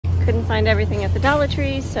Couldn't find everything at the Dollar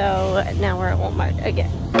Tree, so now we're at Walmart again.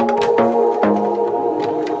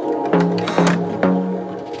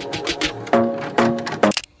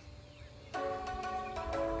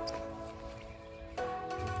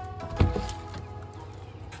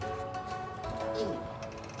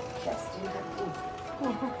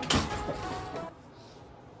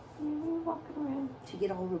 Walking around. Did you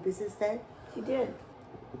get all of her business done? She did.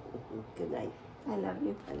 Good night. I love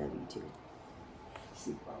you. I love you too.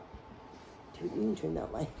 Sleep well. You can turn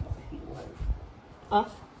that light off if you want.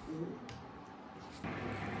 Off?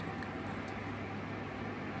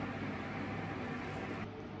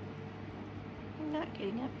 I'm not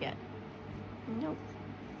getting up yet. Nope.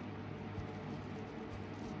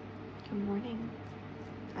 Good morning.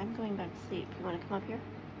 I'm going back to sleep. You want to come up here?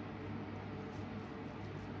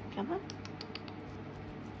 Come on.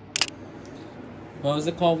 What was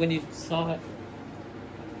it called when you saw it?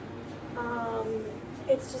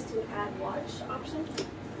 It's just an add watch option.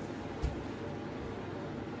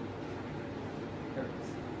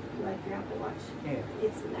 You like your Apple Watch? Yeah.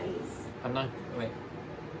 It's nice. I'm not, wait.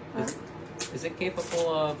 Huh? Is it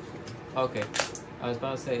capable of, okay. I was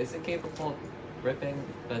about to say, is it capable of ripping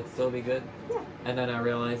but still be good? Yeah. And then I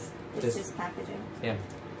realized It's just packaging. Yeah.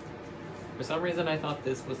 For some reason I thought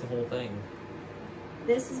this was the whole thing.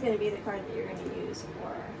 This is going to be the card that you're going to use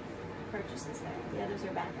for purchases there. The others are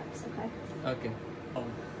backups, okay? Okay.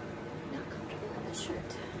 Not comfortable in this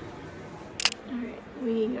shirt. Alright,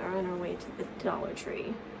 we are on our way to the Dollar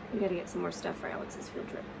Tree. We gotta get some more stuff for Alex's field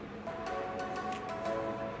trip.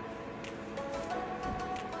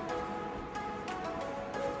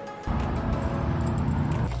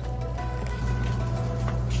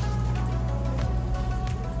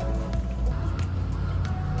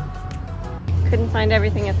 Couldn't find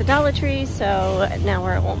everything at the Dollar Tree, so now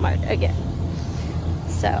we're at Walmart again.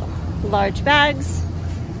 So, large bags.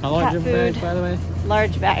 How large cat are food, bags, by the way?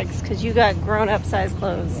 Large bags, because you got grown-up size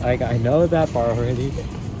clothes. I know that part already.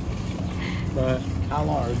 But how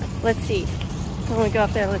large? Let's see. When we go up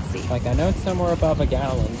there, let's see. Like, I know it's somewhere above a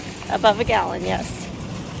gallon. Above a gallon, yes.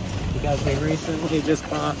 Because we recently just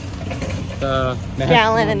bought the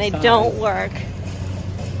gallon and they size. don't work.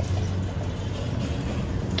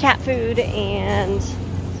 Cat food and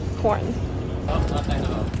corn. Oh, nothing.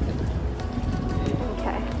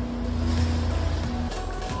 Okay.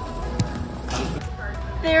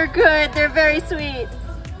 They're good. They're very sweet.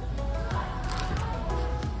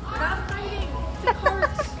 We're not fighting. It's a cart.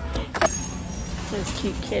 Those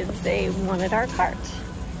cute kids, they wanted our cart.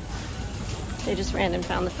 They just ran and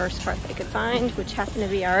found the first cart they could find, which happened to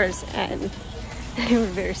be ours, and they were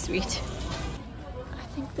very sweet. I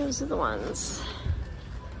think those are the ones.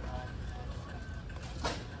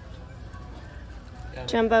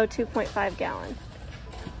 Jumbo 2.5 gallon.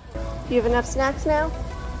 Do you have enough snacks now?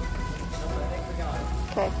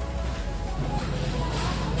 Okay.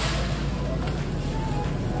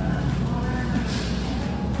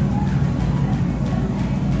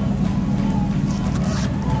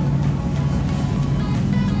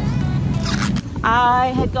 I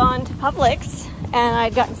had gone to Publix and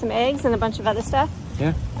I'd gotten some eggs and a bunch of other stuff.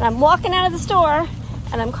 Yeah. And I'm walking out of the store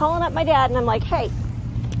and I'm calling up my dad and I'm like, hey,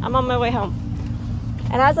 I'm on my way home.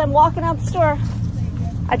 And as I'm walking out the store,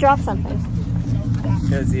 I dropped something.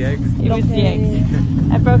 It was the eggs? It was the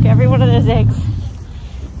eggs. I broke every one of those eggs.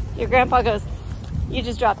 Your grandpa goes, you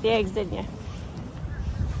just dropped the eggs, didn't you?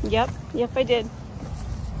 Yep, I did.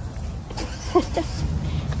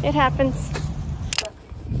 It happens.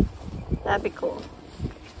 That'd be cool.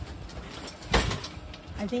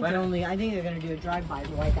 I think they're gonna do a drive-by at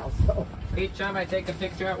the White House though. Each time I take a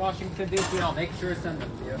picture at Washington DC, I'll make sure to send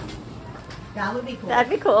them to you. That would be cool. That'd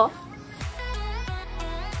be cool.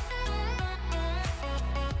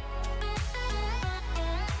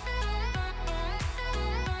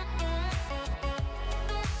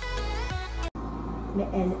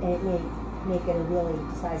 And it may make it a really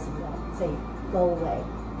decisive yell. Say, go away,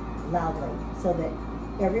 loudly, so that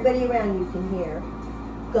everybody around you can hear,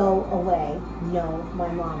 go away. No, my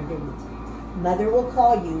mom didn't. Mother will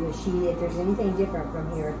call you if there's anything different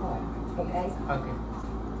from here at home. Okay? Okay.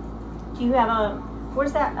 Do you have a,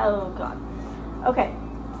 where's that? Oh God. Okay.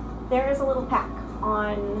 There is a little pack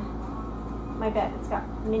on my bed. It's got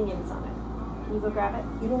Minions on it. Can you go grab it?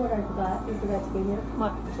 You know what I forgot? I forgot to bring you?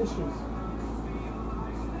 What? Tissues.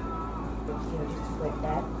 You know, just like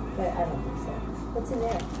that. But I don't think so. What's in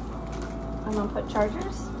there? I'm gonna put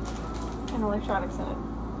chargers and electronics in it.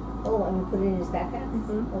 Oh, I'm gonna put it in his backpack?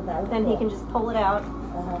 Mm-hmm. Oh, that would be Then cool. he can just pull it out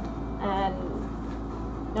and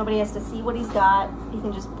nobody has to see what he's got. He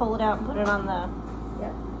can just pull it out and put it on the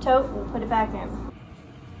tote and put it back in.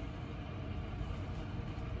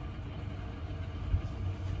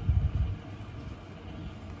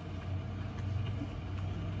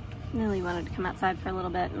 Lily wanted to come outside for a little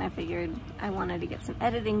bit, and I figured I wanted to get some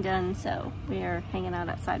editing done, so we are hanging out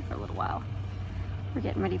outside for a little while. We're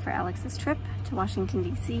getting ready for Alex's trip to Washington,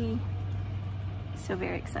 D.C. So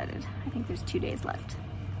very excited. I think there's 2 days left.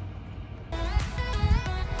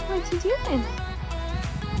 What you doing?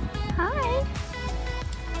 Hi.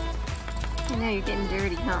 I know you're getting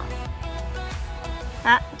dirty, huh?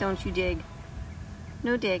 Ah, don't you dig.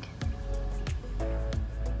 No dig.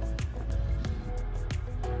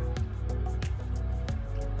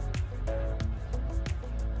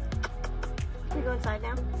 Can we go inside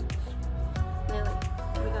now? Lily,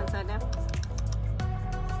 can we go inside now?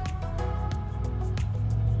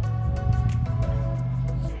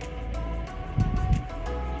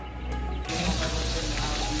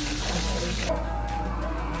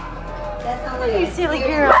 That sounds like You a silly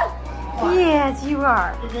scary girl. walk. Yes, you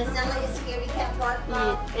are. Does it sound like a scary cat walk?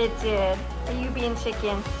 Mom? It did. Are you being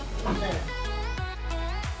chicken?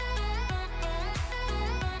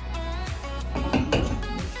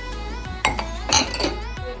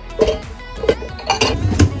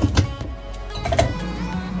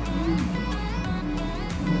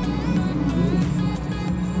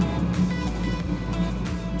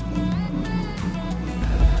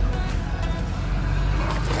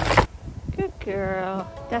 Good girl.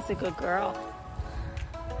 That's a good girl.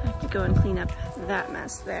 I have to go and clean up that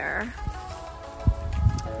mess there.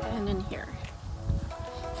 And in here.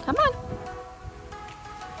 Come on.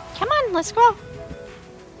 Come on, let's go.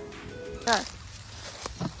 Ugh.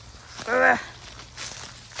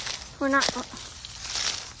 We're not.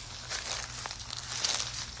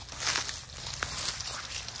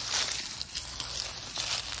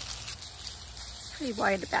 Pretty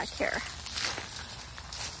wide back here.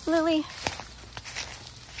 Lily.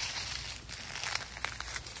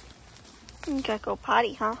 You gotta go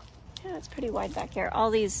potty, huh? Yeah, it's pretty wide back here. All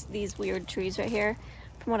these weird trees right here.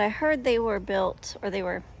 From what I heard, they were built, or they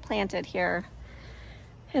were planted here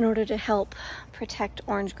in order to help protect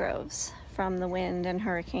orange groves from the wind and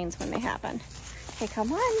hurricanes when they happen. Hey,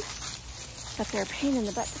 come on. But they're a pain in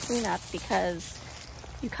the butt to clean up because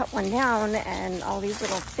you cut one down and all these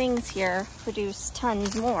little things here produce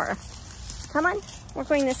tons more. Come on, we're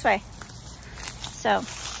going this way. So,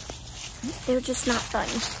 they're just not fun.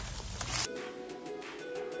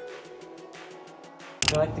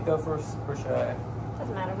 Would you like to go first, or should I?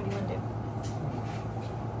 Doesn't matter, what do you want to do?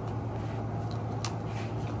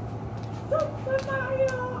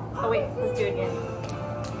 Oh wait, let's do it again.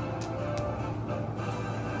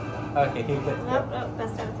 Okay, keep it. Nope,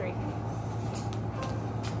 best out of 3.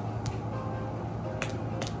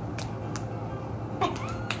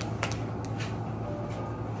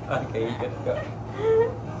 Okay, you good, go.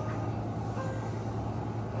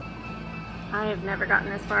 I have never gotten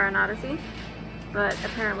this far in Odyssey, but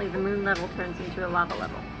apparently the moon level turns into a lava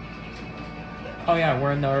level. Oh yeah,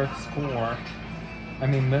 we're in the Earth score. I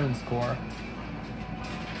mean moon score.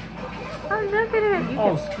 Oh, look at it!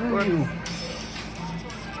 Oh, screw you!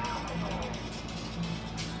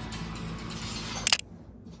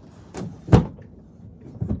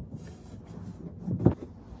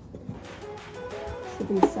 So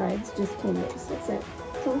these sides just came loose. That's it.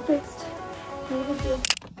 It's all fixed. No big deal.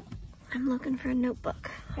 I'm looking for a notebook.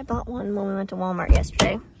 I bought one when we went to Walmart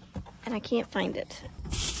yesterday, and I can't find it.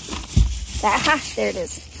 Aha! There it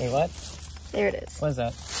is. Wait, what? There it is. What is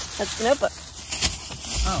that? That's the notebook.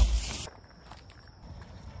 Oh.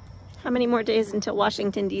 How many more days until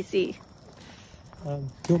Washington, D.C.?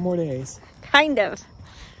 2 more days. Kind of.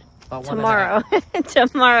 About Tomorrow.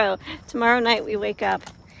 Tomorrow night we wake up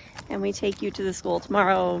and we take you to the school.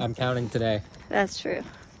 Tomorrow. I'm counting today. That's true.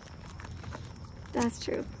 That's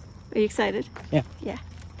true. Are you excited? Yeah. Yeah.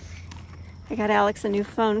 I got Alex a new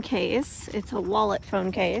phone case. It's a wallet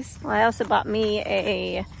phone case. Well, I also bought me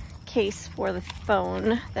a case for the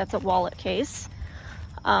phone. That's a wallet case.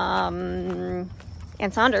 And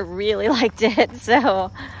Sandra really liked it,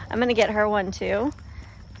 so I'm gonna get her one too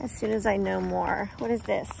as soon as I know more. What is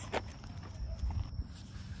this?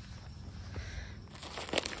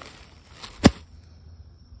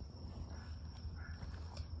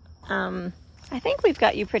 I think we've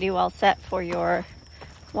got you pretty well set for your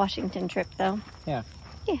Washington trip though. Yeah.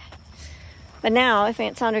 Yeah. But now if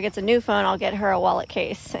Aunt Sandra gets a new phone, I'll get her a wallet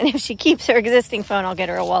case. And if she keeps her existing phone, I'll get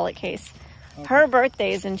her a wallet case. Okay. Her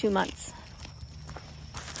birthday is in 2 months.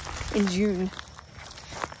 In June.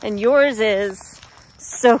 And yours is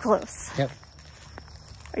so close. Yep.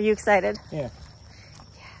 Are you excited? Yeah.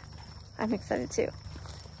 Yeah. I'm excited too.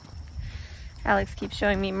 Alex keeps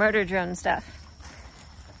showing me murder drone stuff.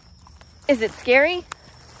 Is it scary?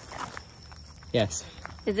 Yes.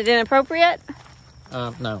 Is it inappropriate?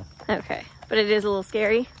 No. Okay. But it is a little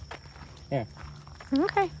scary?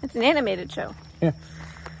 Okay, it's an animated show. Yeah.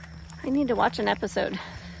 I need to watch an episode.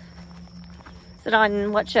 Is it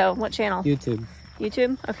on what show? What channel? YouTube.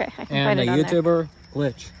 YouTube? Okay, I can And find the it on there. YouTuber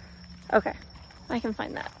Glitch. Okay, I can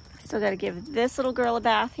find that. Still got to give this little girl a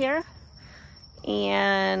bath here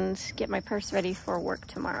and get my purse ready for work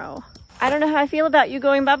tomorrow. I don't know how I feel about you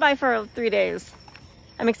going bye-bye for 3 days.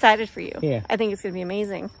 I'm excited for you. Yeah. I think it's going to be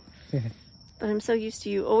amazing. Yeah. But I'm so used to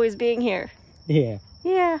you always being here. Yeah.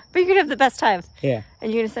 Yeah, but you're going to have the best time. Yeah.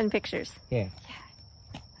 And you're going to send pictures. Yeah.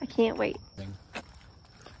 I can't wait.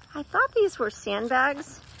 I thought these were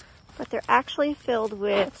sandbags, but they're actually filled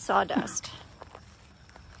with sawdust.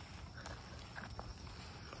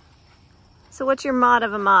 So what's your mod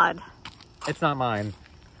of a mod? It's not mine.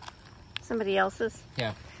 Somebody else's?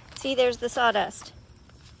 Yeah. See, there's the sawdust.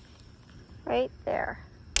 Right there.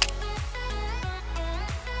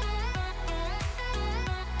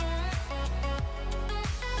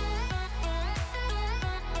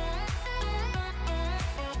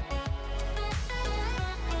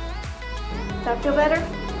 Does that feel better?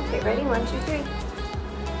 Okay, ready? 1, 2, 3.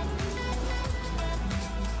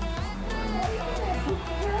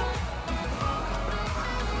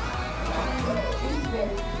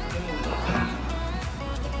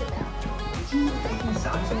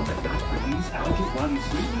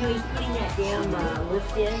 You know, he's putting that damn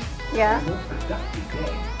lift in. Yeah?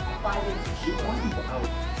 5 inches.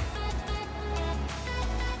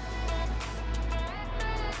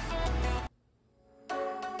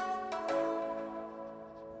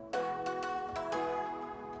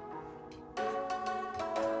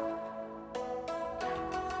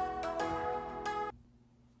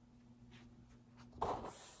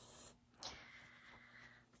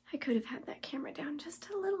 I could have had that camera down just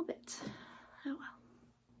a little bit. Oh well.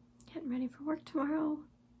 Getting ready for work tomorrow.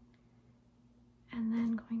 And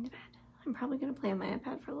then going to bed. I'm probably going to play on my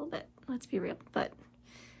iPad for a little bit. Let's be real. But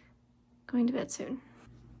going to bed soon.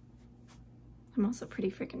 I'm also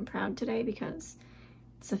pretty freaking proud today because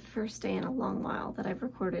it's the first day in a long while that I've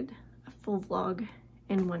recorded a full vlog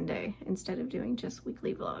in one day instead of doing just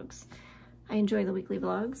weekly vlogs. I enjoy the weekly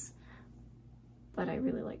vlogs, but I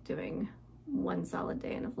really like doing one solid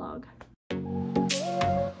day in a vlog.